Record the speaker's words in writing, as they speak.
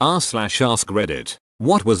r/askreddit.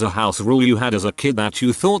 What was a house rule you had as a kid that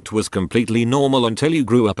you thought was completely normal until you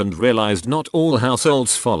grew up and realized not all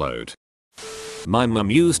households followed? My mum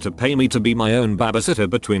used to pay me to be my own babysitter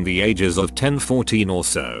between the ages of 10-14 or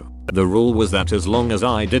so. The rule was that as long as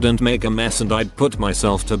I didn't make a mess and I'd put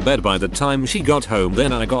myself to bed by the time she got home,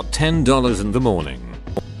 then I got $10 in the morning.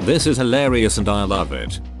 This is hilarious and I love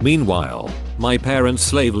it. Meanwhile, my parents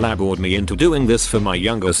slave labored me into doing this for my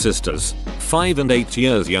younger sisters, 5 and 8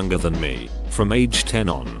 years younger than me, from age 10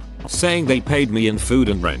 on, saying they paid me in food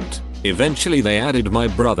and rent. Eventually they added my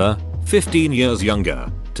brother, 15 years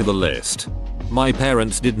younger, to the list. My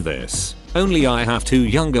parents did this. Only I have 2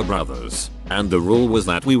 younger brothers, and the rule was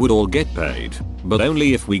that we would all get paid, but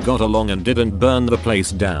only if we got along and didn't burn the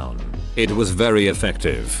place down. It was very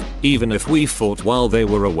effective. Even if we fought while they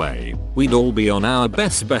were away, we'd all be on our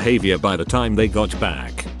best behavior by the time they got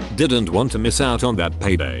back. Didn't want to miss out on that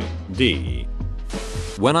payday.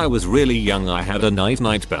 When I was really young I had a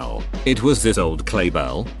night bell. It was this old clay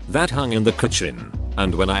bell that hung in the kitchen.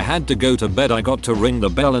 And when I had to go to bed I got to ring the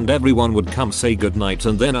bell and everyone would come say goodnight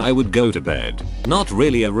and then I would go to bed. Not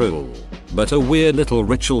really a rule, but a weird little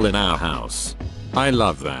ritual in our house. I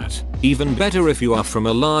love that. Even better if you are from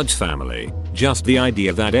a large family. Just the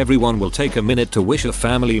idea that everyone will take a minute to wish a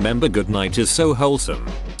family member goodnight is so wholesome.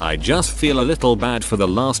 I just feel a little bad for the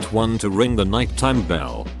last one to ring the nighttime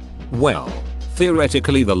bell. Well,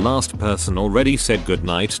 theoretically the last person already said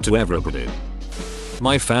goodnight to everybody.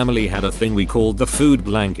 My family had a thing we called the food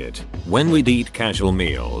blanket. When we'd eat casual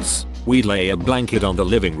meals, we'd lay a blanket on the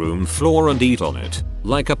living room floor and eat on it,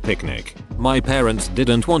 like a picnic. My parents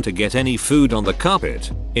didn't want to get any food on the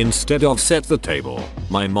carpet. Instead of set the table,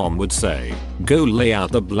 my mom would say, "Go lay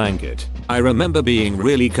out the blanket." I remember being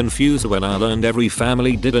really confused when I learned every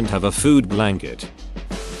family didn't have a food blanket.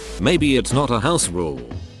 Maybe it's not a house rule,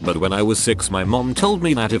 but when I was 6 my mom told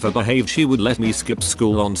me that if I behaved she would let me skip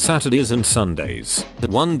school on Saturdays and Sundays.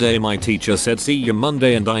 One day my teacher said see you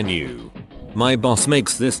Monday and I knew. My boss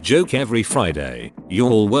makes this joke every Friday. You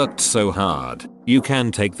all worked so hard, you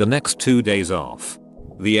can take the next 2 days off.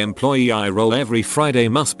 The employee eye roll every Friday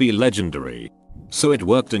must be legendary. So it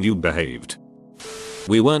worked and you behaved.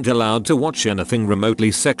 We weren't allowed to watch anything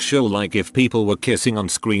remotely sexual, like if people were kissing on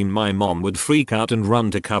screen my mom would freak out and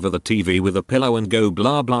run to cover the TV with a pillow and go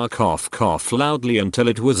blah blah cough loudly until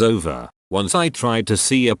it was over. Once I tried to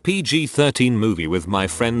see a PG-13 movie with my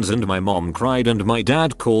friends and my mom cried and my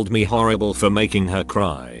dad called me horrible for making her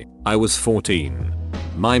cry. I was 14.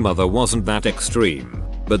 My mother wasn't that extreme,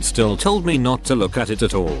 but still told me not to look at it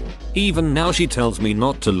at all. Even now she tells me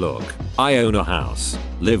not to look. I own a house,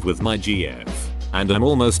 live with my GF, and I'm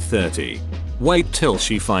almost 30. Wait till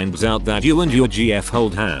she finds out that you and your GF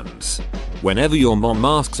hold hands. Whenever your mom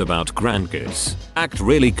asks about grandkids, act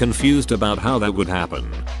really confused about how that would happen.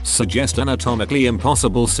 Suggest anatomically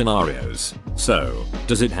impossible scenarios. So,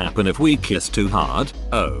 does it happen if we kiss too hard?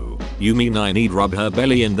 Oh, you mean I need rub her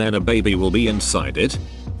belly and then a baby will be inside it?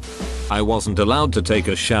 I wasn't allowed to take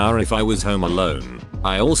a shower if I was home alone.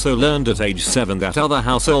 I also learned at age 7 that other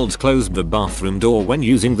households closed the bathroom door when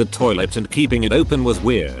using the toilet and keeping it open was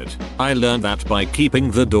weird. I learned that by keeping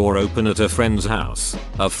the door open at a friend's house.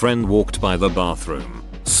 A friend walked by the bathroom,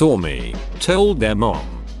 saw me, told their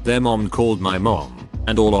mom called my mom,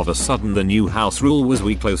 and all of a sudden the new house rule was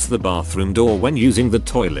we close the bathroom door when using the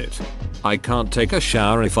toilet. I can't take a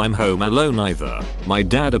shower if I'm home alone either. My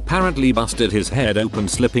dad apparently busted his head open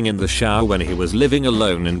slipping in the shower when he was living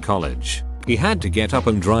alone in college. He had to get up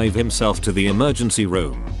and drive himself to the emergency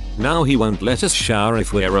room. Now he won't let us shower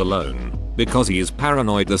if we're alone, because he is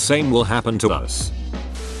paranoid the same will happen to us.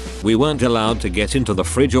 We weren't allowed to get into the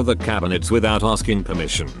fridge or the cabinets without asking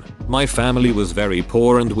permission. My family was very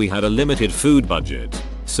poor and we had a limited food budget,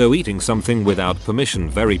 so eating something without permission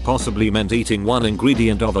very possibly meant eating one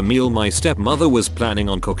ingredient of a meal my stepmother was planning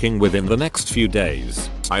on cooking within the next few days.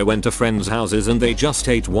 I went to friends' houses and they just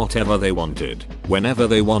ate whatever they wanted, whenever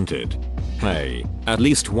they wanted. Hey, at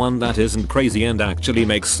least one that isn't crazy and actually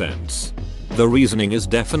makes sense. The reasoning is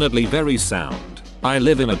definitely very sound. I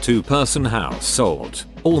live in a 2-person household,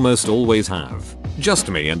 almost always have. Just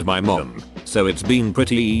me and my mom, so it's been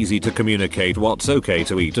pretty easy to communicate what's okay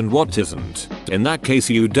to eat and what isn't. In that case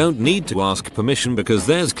you don't need to ask permission because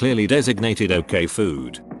there's clearly designated okay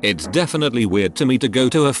food. It's definitely weird to me to go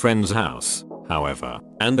to a friend's house, however,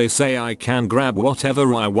 and they say I can grab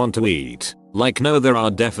whatever I want to eat. Like no, there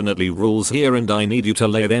are definitely rules here and I need you to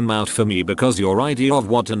lay them out for me because your idea of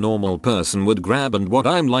what a normal person would grab and what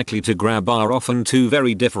I'm likely to grab are often 2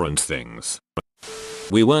 very different things.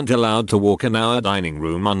 We weren't allowed to walk in our dining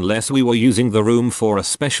room unless we were using the room for a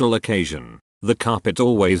special occasion. The carpet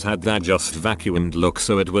always had that just vacuumed look,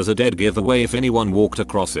 so it was a dead giveaway if anyone walked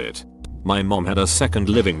across it. My mom had a second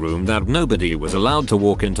living room that nobody was allowed to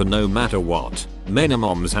walk into no matter what. Many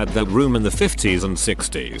moms had that room in the 50s and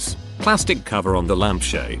 60s. Plastic cover on the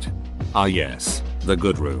lampshade. Ah yes, the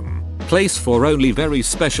good room. Place for only very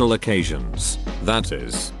special occasions. That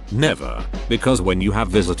is, never. Because when you have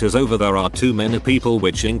visitors over there are too many people,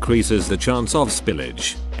 which increases the chance of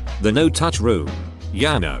spillage. The no-touch room.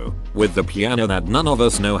 Yeah, no, with the piano that none of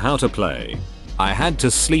us know how to play. I had to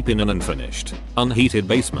sleep in an unfinished, unheated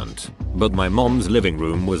basement, but my mom's living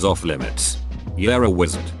room was off limits. You're a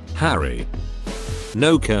wizard, Harry.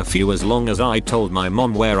 No curfew as long as I told my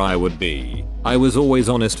mom where I would be. I was always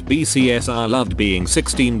honest. BCS, I loved being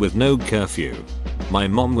 16 with no curfew. My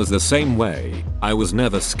mom was the same way. I was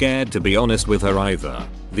never scared to be honest with her either.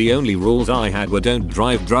 The only rules I had were don't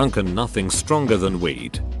drive drunk and nothing stronger than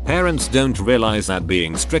weed. Parents don't realize that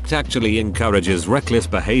being strict actually encourages reckless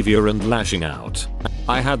behavior and lashing out.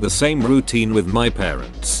 I had the same routine with my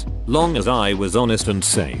parents. Long as I was honest and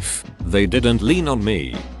safe, they didn't lean on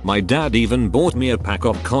me. My dad even bought me a pack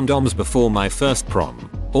of condoms before my first prom.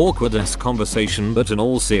 Awkward as conversation, but in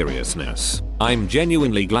all seriousness, I'm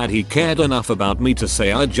genuinely glad he cared enough about me to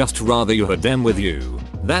say I'd just rather you had them with you.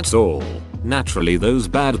 That's all. Naturally those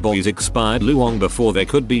bad boys expired long before they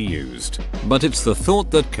could be used, but it's the thought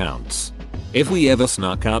that counts. If we ever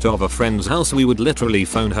snuck out of a friend's house, we would literally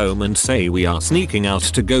phone home and say we are sneaking out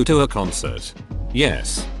to go to a concert.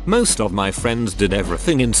 Yes, most of my friends did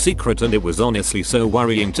everything in secret, and it was honestly so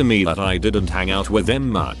worrying to me that I didn't hang out with them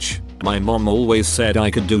much. My mom always said I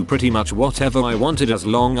could do pretty much whatever I wanted as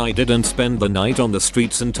long I didn't spend the night on the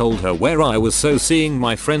streets, and told her where I was, so seeing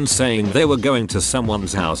my friends saying they were going to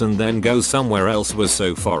someone's house and then go somewhere else was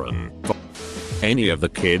so foreign. Any of the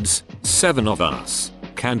kids, 7 of us,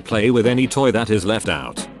 can play with any toy that is left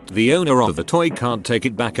out. The owner of the toy can't take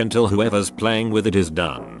it back until whoever's playing with it is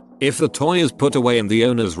done. If the toy is put away in the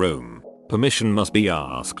owner's room, permission must be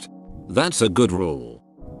asked. That's a good rule.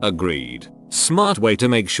 Agreed. Smart way to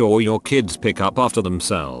make sure your kids pick up after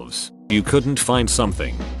themselves. You couldn't find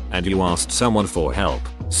something, and you asked someone for help,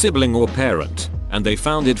 sibling or parent, and they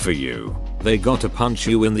found it for you. They got to punch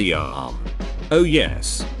you in the arm. Oh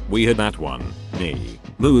yes, we had that one. Nee.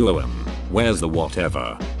 Where's the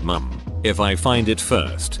whatever, mum? If I find it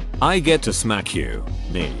first, I get to smack you.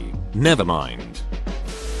 Nee. Never mind.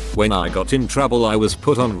 When I got in trouble, I was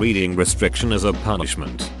put on reading restriction as a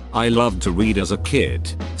punishment. I loved to read as a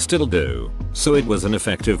kid, still do, so it was an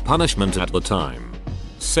effective punishment at the time.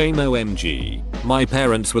 Same OMG. My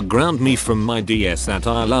parents would ground me from my DS that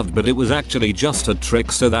I loved, but it was actually just a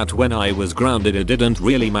trick so that when I was grounded it didn't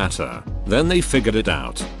really matter. Then they figured it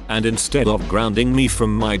out, and instead of grounding me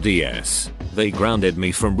from my DS, they grounded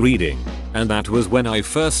me from reading. And that was when I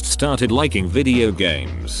first started liking video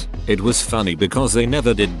games. It was funny because they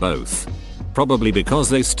never did both. Probably because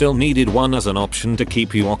they still needed one as an option to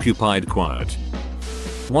keep you occupied. Quiet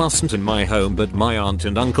wasn't in my home, but my aunt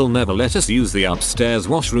and uncle never let us use the upstairs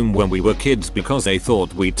washroom when we were kids because they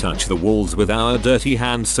thought we'd touch the walls with our dirty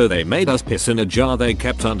hands, so they made us piss in a jar they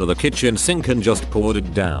kept under the kitchen sink and just poured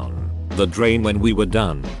it down the drain when we were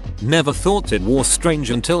done. Never thought it was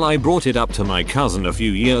strange until I brought it up to my cousin a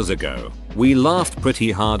few years ago. We laughed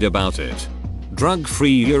pretty hard about it.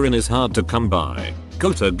 Drug-free urine is hard to come by.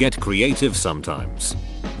 Gotta get creative sometimes.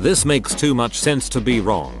 This makes too much sense to be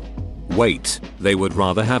wrong. Wait, they would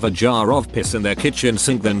rather have a jar of piss in their kitchen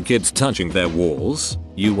sink than kids touching their walls?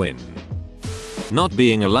 You win. Not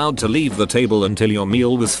being allowed to leave the table until your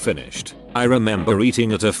meal was finished. I remember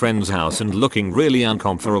eating at a friend's house and looking really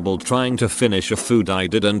uncomfortable trying to finish a food I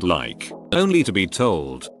didn't like, only to be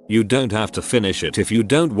told, you don't have to finish it if you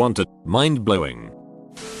don't want it. Mind blowing.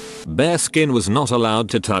 Bare skin was not allowed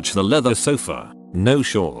to touch the leather sofa. No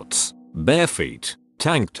shorts, bare feet,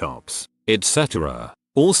 tank tops, etc.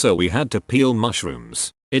 Also, we had to peel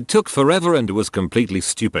mushrooms. It took forever and was completely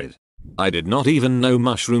stupid. I did not even know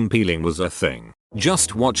mushroom peeling was a thing.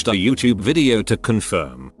 Just watched a YouTube video to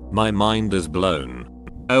confirm. My mind is blown.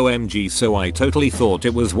 OMG, so I totally thought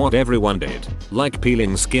it was what everyone did, like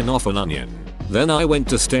peeling skin off an onion. Then I went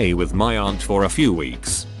to stay with my aunt for a few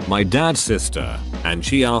weeks, my dad's sister, and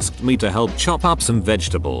she asked me to help chop up some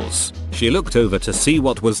vegetables. She looked over to see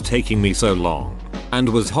what was taking me so long, and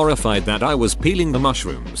was horrified that I was peeling the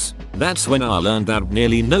mushrooms. That's when I learned that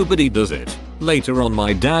nearly nobody does it. Later on,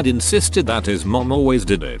 my dad insisted that his mom always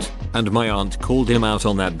did it, and my aunt called him out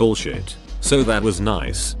on that bullshit. So that was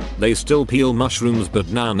nice. They still peel mushrooms, but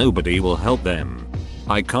now nobody will help them.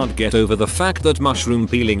 I can't get over the fact that mushroom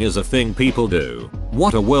peeling is a thing people do.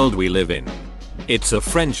 What a world we live in. It's a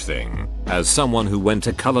French thing, As someone who went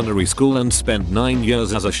to culinary school and spent 9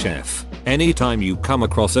 years as a chef, anytime you come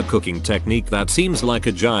across a cooking technique that seems like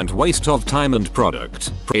a giant waste of time and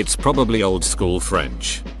product, it's probably old school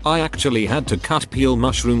French. I actually had to cut peel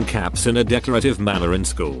mushroom caps in a decorative manner in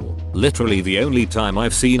school. Literally the only time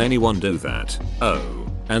I've seen anyone do that. Oh.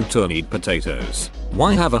 And turnied potatoes.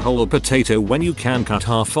 Why have a whole potato when you can cut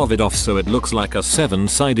half of it off so it looks like a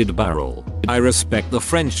 7-sided barrel? I respect the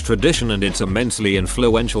French tradition and its immensely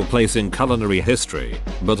influential place in culinary history,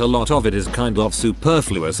 but a lot of it is kind of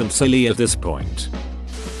superfluous and silly at this point.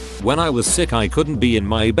 When I was sick I couldn't be in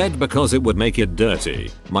my bed because it would make it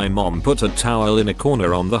dirty. My mom put a towel in a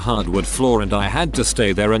corner on the hardwood floor and I had to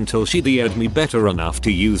stay there until she dared me better enough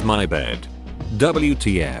to use my bed.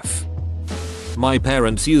 WTF. My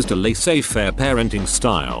parents used a laissez-faire parenting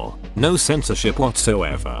style, no censorship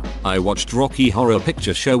whatsoever. I watched Rocky Horror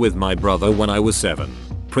Picture Show with my brother when I was 7.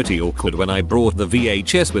 Pretty awkward when I brought the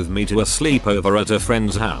VHS with me to a sleepover at a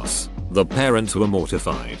friend's house. The parents were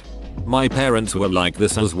mortified. My parents were like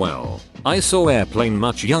this as well. I saw Airplane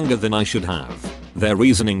much younger than I should have. Their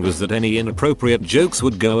reasoning was that any inappropriate jokes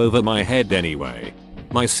would go over my head anyway.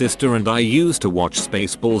 My sister and I used to watch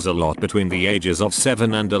Spaceballs a lot between the ages of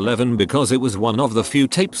 7 and 11 because it was one of the few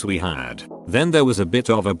tapes we had. Then there was a bit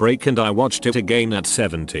of a break and I watched it again at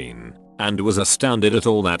 17 and was astounded at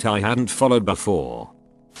all that I hadn't followed before.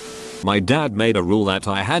 My dad made a rule that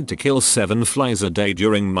I had to kill 7 flies a day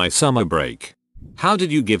during my summer break. How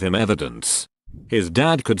did you give him evidence? His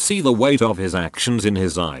dad could see the weight of his actions in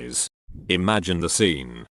his eyes. Imagine the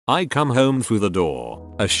scene. I come home through the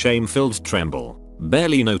door, a shame-filled tremble.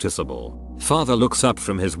 Barely noticeable. Father looks up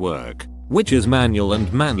from his work, which is manual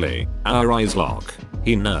and manly. Our eyes lock.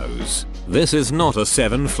 He knows. This is not a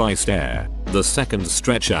 7-fly stare. The seconds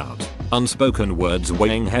stretch out. Unspoken words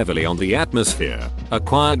weighing heavily on the atmosphere. A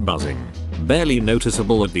quiet buzzing. Barely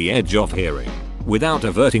noticeable at the edge of hearing. Without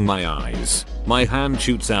averting my eyes, my hand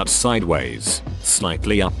shoots out sideways,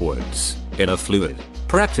 slightly upwards, in a fluid,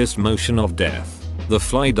 practiced motion of death. The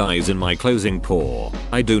fly dies in my closing paw.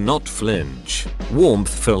 I do not flinch.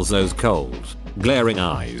 Warmth fills those cold, glaring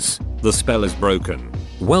eyes. The spell is broken.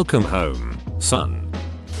 Welcome home, son.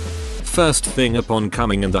 First thing upon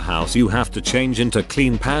coming in the house you have to change into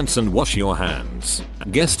clean pants and wash your hands.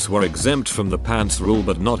 Guests were exempt from the pants rule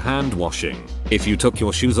but not hand washing. If you took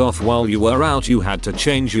your shoes off while you were out you had to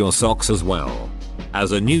change your socks as well.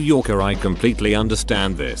 As a New Yorker I completely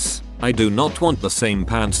understand this. I do not want the same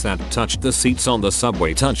pants that touched the seats on the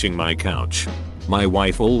subway touching my couch. My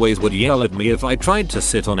wife always would yell at me if I tried to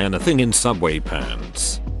sit on anything in subway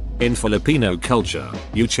pants. In Filipino culture,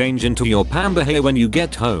 you change into your pambahay when you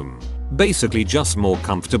get home. Basically just more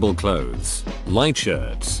comfortable clothes, light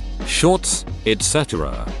shirts, shorts,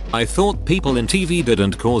 etc. I thought people in TV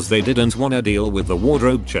didn't cause they didn't wanna deal with the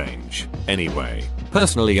wardrobe change. Anyway,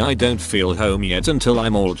 personally I don't feel home yet until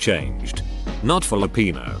I'm all changed. Not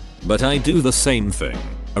Filipino, but I do the same thing.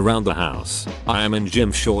 Around the house, I am in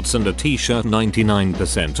gym shorts and a t-shirt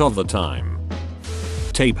 99% of the time.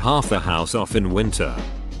 Tape half the house off in winter.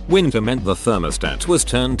 Winter meant the thermostat was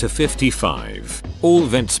turned to 55. All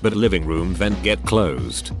vents but living room vent get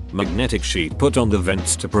closed. Magnetic sheet put on the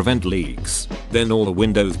vents to prevent leaks. Then all the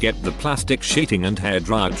windows get the plastic sheeting and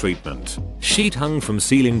hairdryer treatment. Sheet hung from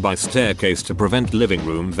ceiling by staircase to prevent living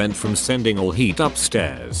room vent from sending all heat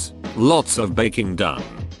upstairs. Lots of baking done.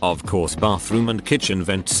 Of course bathroom and kitchen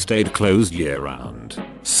vents stayed closed year round.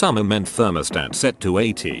 Summer meant thermostat set to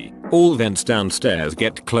 80. All vents downstairs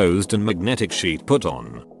get closed and magnetic sheet put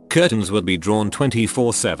on. Curtains would be drawn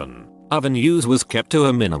 24/7. Oven use was kept to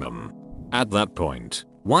a minimum. At that point,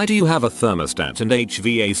 why do you have a thermostat and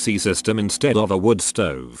HVAC system instead of a wood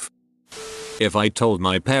stove? If I told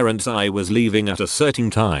my parents I was leaving at a certain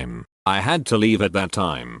time, I had to leave at that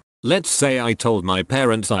time. Let's say I told my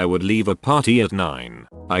parents I would leave a party at 9.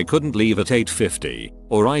 I couldn't leave at 8:50,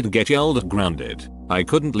 or I'd get yelled grounded. I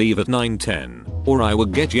couldn't leave at 9:10, or I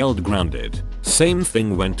would get yelled grounded. Same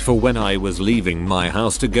thing went for when I was leaving my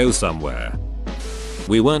house to go somewhere.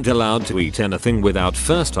 We weren't allowed to eat anything without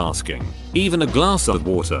first asking. Even a glass of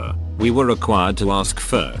water, we were required to ask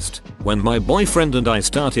first. When my boyfriend and I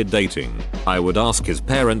started dating, I would ask his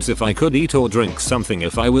parents if I could eat or drink something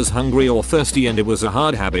if I was hungry or thirsty, and it was a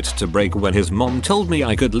hard habit to break when his mom told me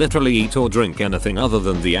I could literally eat or drink anything other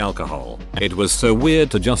than the alcohol. It was so weird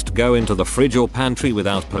to just go into the fridge or pantry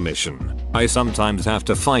without permission. I sometimes have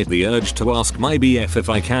to fight the urge to ask my BF if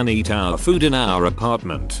I can eat our food in our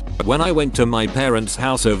apartment. When I went to my parents'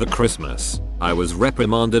 house over Christmas, I was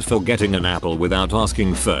reprimanded for getting an apple without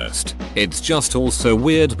asking first. It's just all so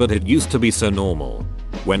weird, but it used to be so normal.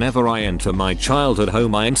 Whenever I enter my childhood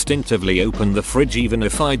home I instinctively open the fridge even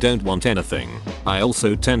if I don't want anything. I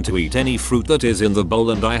also tend to eat any fruit that is in the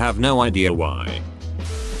bowl and I have no idea why.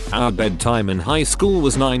 Our bedtime in high school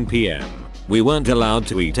was 9 PM. We weren't allowed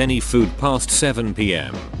to eat any food past 7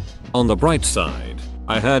 PM. On the bright side,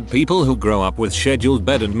 I heard people who grow up with scheduled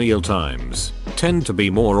bed and meal times tend to be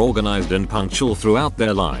more organized and punctual throughout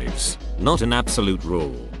their lives. Not an absolute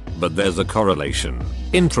rule, but there's a correlation.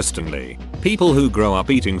 Interestingly, people who grow up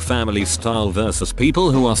eating family style versus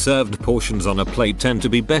people who are served portions on a plate tend to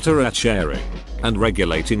be better at sharing and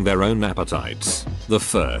regulating their own appetites. The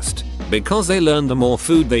first, because they learn the more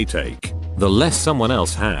food they take, the less someone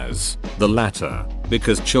else has. The latter,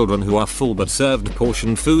 because children who are full but served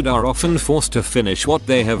portion food are often forced to finish what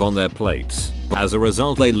they have on their plates. As a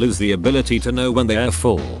result they lose the ability to know when they are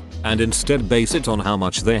full, and instead base it on how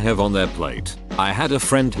much they have on their plate. I had a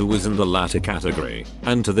friend who was in the latter category,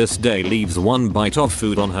 and to this day leaves one bite of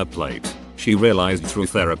food on her plate. She realized through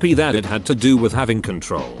therapy that it had to do with having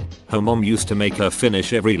control. Her mom used to make her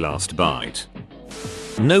finish every last bite.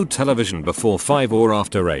 No television before 5 or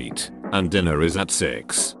after 8, and dinner is at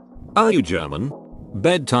 6. Are you German?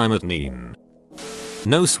 Bedtime at noon.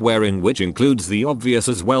 No swearing, which includes the obvious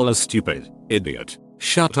as well as stupid, idiot,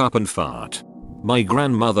 shut up and fart. My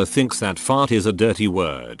grandmother thinks that fart is a dirty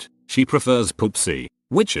word. She prefers poopsie,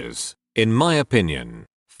 which is, in my opinion,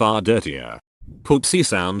 far dirtier. Poopsie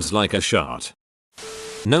sounds like a shart.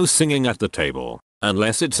 No singing at the table,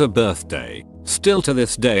 unless it's a birthday. Still to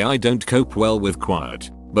this day I don't cope well with quiet,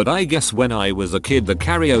 but I guess when I was a kid the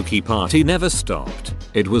karaoke party never stopped.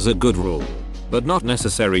 It was a good rule, but not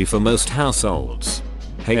necessary for most households.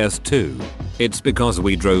 Here's 2. It's because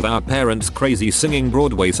we drove our parents crazy singing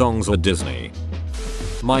Broadway songs at Disney.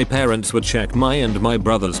 My parents would check my and my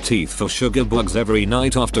brother's teeth for sugar bugs every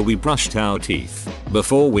night after we brushed our teeth,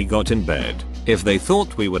 before we got in bed. If they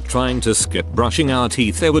thought we were trying to skip brushing our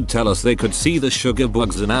teeth they would tell us they could see the sugar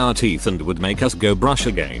bugs in our teeth and would make us go brush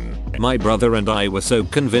again. My brother and I were so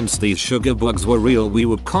convinced these sugar bugs were real we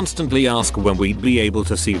would constantly ask when we'd be able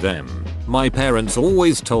to see them. My parents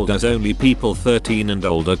always told us only people 13 and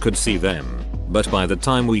older could see them. But by the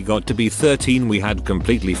time we got to be 13 we had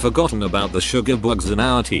completely forgotten about the sugar bugs in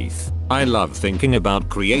our teeth. I love thinking about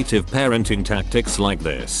creative parenting tactics like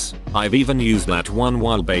this. I've even used that one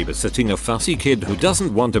while babysitting a fussy kid who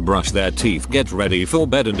doesn't want to brush their teeth get ready for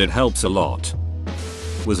bed and it helps a lot.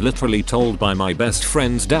 Was literally told by my best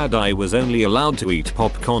friend's dad I was only allowed to eat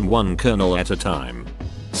popcorn 1 kernel at a time.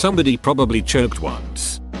 Somebody probably choked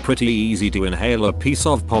once. Pretty easy to inhale a piece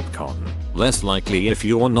of popcorn. Less likely if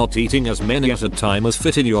you're not eating as many at a time as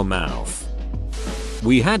fit in your mouth.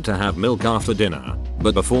 We had to have milk after dinner,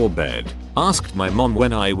 but before bed. Asked my mom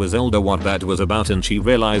when I was older what that was about and she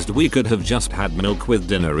realized we could have just had milk with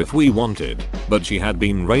dinner if we wanted, but she had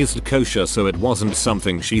been raised kosher so it wasn't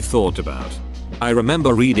something she thought about. I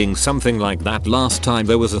remember reading something like that last time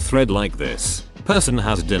there was a thread like this. Person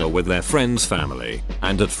has dinner with their friend's family,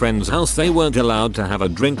 and at friend's house they weren't allowed to have a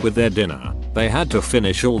drink with their dinner. They had to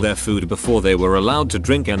finish all their food before they were allowed to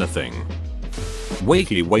drink anything.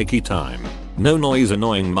 Wakey time. No noise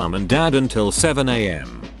annoying mum and dad until 7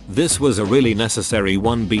 AM. This was a really necessary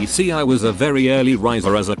one. BC I was a very early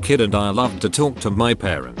riser as a kid and I loved to talk to my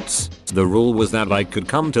parents. The rule was that I could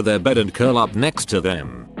come to their bed and curl up next to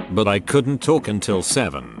them, but I couldn't talk until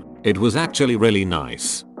 7. It was actually really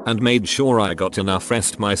nice, and made sure I got enough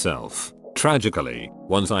rest myself. Tragically,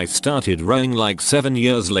 once I started rowing like 7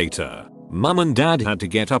 years later, mum and dad had to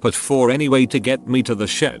get up at 4 anyway to get me to the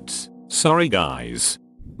sheds. Sorry guys.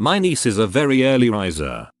 My niece is a very early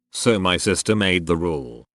riser, so my sister made the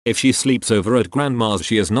rule. If she sleeps over at grandma's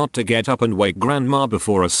she is not to get up and wake grandma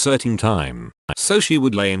before a certain time. So she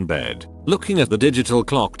would lay in bed, looking at the digital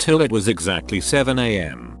clock till it was exactly 7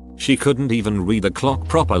 AM. She couldn't even read the clock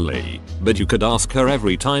properly, but you could ask her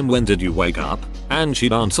every time when did you wake up, and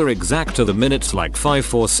she'd answer exact to the minutes like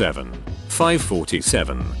 5:47,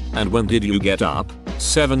 5:47, and when did you get up,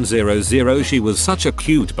 7:00. She was such a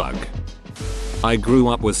cute bug. I grew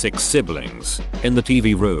up with 6 siblings. In the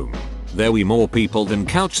TV room, there were more people than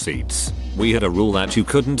couch seats. We had a rule that you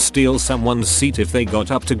couldn't steal someone's seat if they got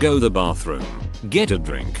up to go to the bathroom, get a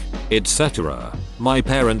drink, etc. My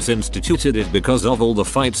parents instituted it because of all the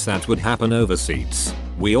fights that would happen over seats.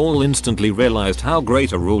 We all instantly realized how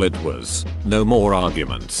great a rule it was. No more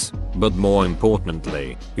arguments. But more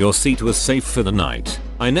importantly, your seat was safe for the night.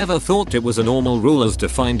 I never thought it was a normal rule as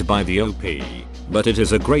defined by the OP, but it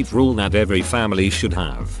is a great rule that every family should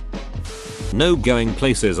have. No going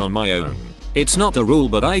places on my own. It's not a rule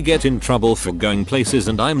but I get in trouble for going places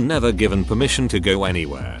and I'm never given permission to go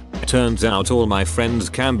anywhere. Turns out all my friends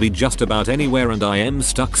can be just about anywhere and I am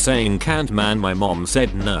stuck saying can't man. My mom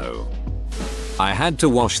said no. I had to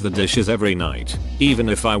wash the dishes every night, even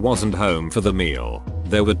if I wasn't home for the meal.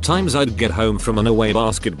 There were times I'd get home from an away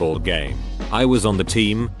basketball game. I was on the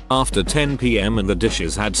team after 10 PM and the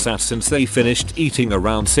dishes had sat since they finished eating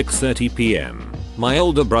around 6:30 PM. My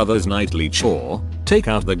older brother's nightly chore, take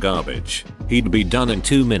out the garbage. He'd be done in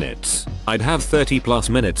 2 minutes. I'd have 30+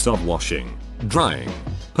 minutes of washing, drying,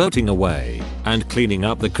 putting away, and cleaning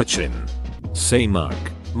up the kitchen. Say mug.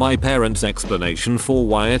 My parents' explanation for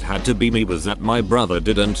why it had to be me was that my brother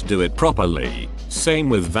didn't do it properly. Same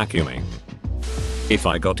with vacuuming. If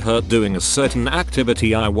I got hurt doing a certain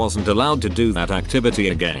activity, I wasn't allowed to do that activity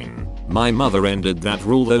again. My mother ended that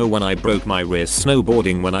rule though when I broke my wrist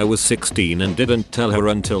snowboarding when I was 16 and didn't tell her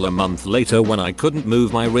until a month later when I couldn't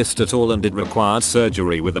move my wrist at all and it required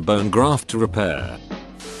surgery with a bone graft to repair.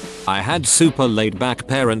 I had super laid back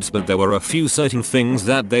parents, but there were a few certain things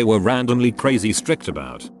that they were randomly crazy strict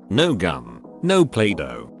about. No gum, no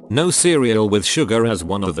Play-Doh, no cereal with sugar as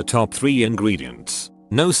one of the top 3 ingredients,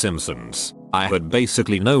 no Simpsons. I had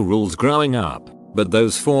basically no rules growing up, but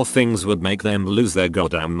those 4 things would make them lose their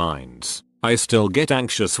goddamn minds. I still get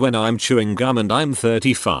anxious when I'm chewing gum and I'm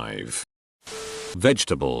 35.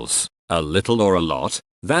 Vegetables, a little or a lot,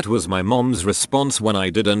 that was my mom's response when I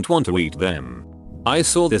didn't want to eat them. I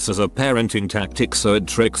saw this as a parenting tactic so it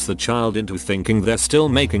tricks the child into thinking they're still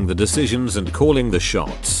making the decisions and calling the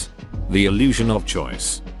shots. The illusion of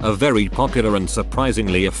choice, a very popular and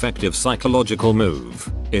surprisingly effective psychological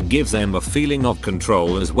move. It gives them a feeling of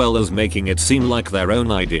control as well as making it seem like their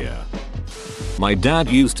own idea. My dad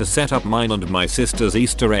used to set up mine and my sister's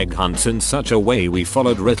Easter egg hunts in such a way we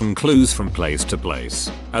followed written clues from place to place,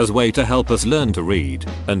 as a way to help us learn to read.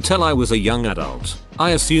 Until I was a young adult,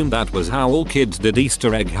 I assumed that was how all kids did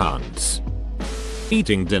Easter egg hunts.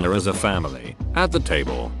 Eating dinner as a family, at the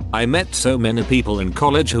table. I met so many people in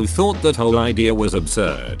college who thought that whole idea was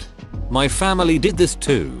absurd. My family did this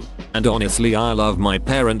too, and honestly I love my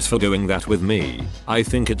parents for doing that with me. I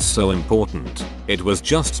think it's so important. It was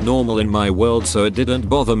just normal in my world so it didn't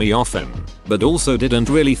bother me often, but also didn't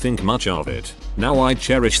really think much of it. Now I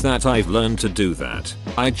cherish that I've learned to do that.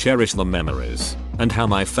 I cherish the memories, and how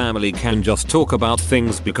my family can just talk about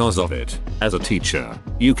things because of it. As a teacher,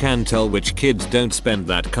 you can tell which kids don't spend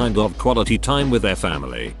that kind of quality time with their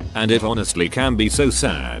family, and it honestly can be so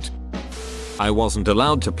sad. I wasn't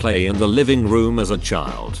allowed to play in the living room as a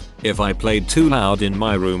child. If I played too loud in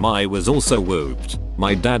my room I was also whooped.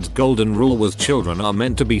 My dad's golden rule was children are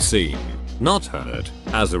meant to be seen, not heard.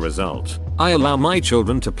 As a result, I allow my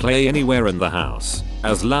children to play anywhere in the house,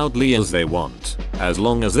 as loudly as they want, as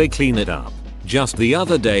long as they clean it up. Just the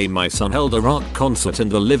other day my son held a rock concert in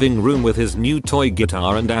the living room with his new toy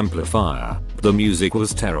guitar and amplifier. The music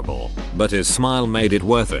was terrible, but his smile made it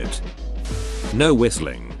worth it. No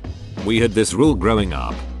whistling. We had this rule growing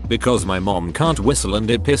up, because my mom can't whistle and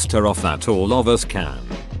it pissed her off that all of us can.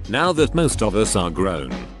 Now that most of us are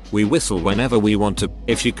grown, we whistle whenever we want to.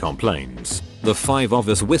 If she complains, the 5 of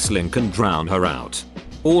us whistling can drown her out.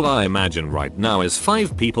 All I imagine right now is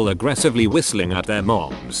 5 people aggressively whistling at their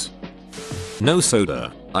moms. No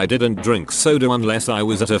soda. I didn't drink soda unless I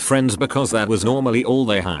was at a friend's because that was normally all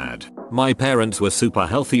they had. My parents were super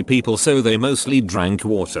healthy people so they mostly drank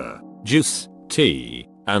water, juice, tea,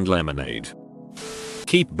 and lemonade.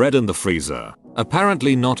 Keep bread in the freezer.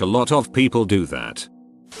 Apparently not a lot of people do that.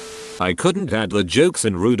 I couldn't add the jokes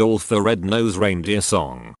in Rudolph the Red-Nosed Reindeer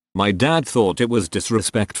song. My dad thought it was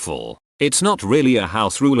disrespectful. It's not really a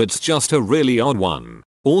house rule, it's just a really odd one.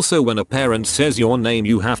 Also when a parent says your name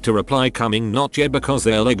you have to reply coming not yet because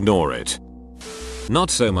they'll ignore it.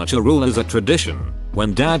 Not so much a rule as a tradition.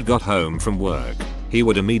 When dad got home from work, he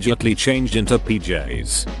would immediately change into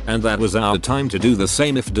PJs, and that was our time to do the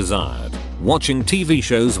same if desired. Watching TV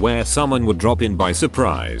shows where someone would drop in by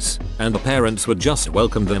surprise, and the parents would just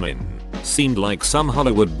welcome them in, seemed like some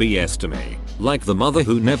Hollywood BS to me, like the mother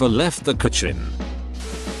who never left the kitchen.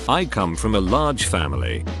 I come from a large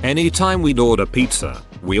family. Anytime we'd order pizza,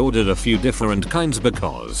 we ordered a few different kinds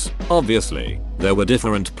because, obviously, there were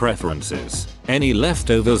different preferences. Any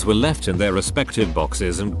leftovers were left in their respective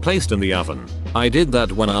boxes and placed in the oven. I did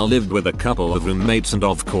that when I lived with a couple of roommates and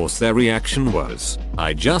of course their reaction was,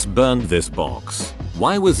 I just burned this box.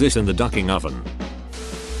 Why was this in the ducking oven?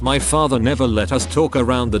 My father never let us talk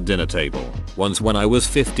around the dinner table. Once when I was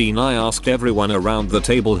 15 I asked everyone around the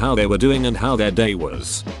table how they were doing and how their day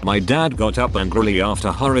was. My dad got up angrily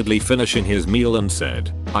after hurriedly finishing his meal and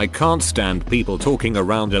said, I can't stand people talking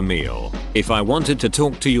around a meal. If I wanted to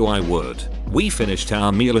talk to you I would. We finished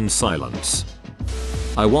our meal in silence.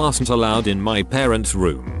 I wasn't allowed in my parents'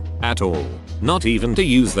 room. At all. Not even to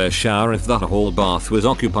use their shower if the hall bath was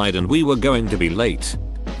occupied and we were going to be late.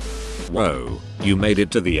 Whoa, you made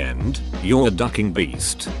it to the end? You're a ducking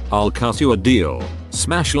beast. I'll cut you a deal.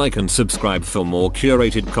 Smash like and subscribe for more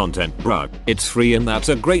curated content, bruh. It's free and that's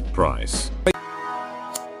a great price.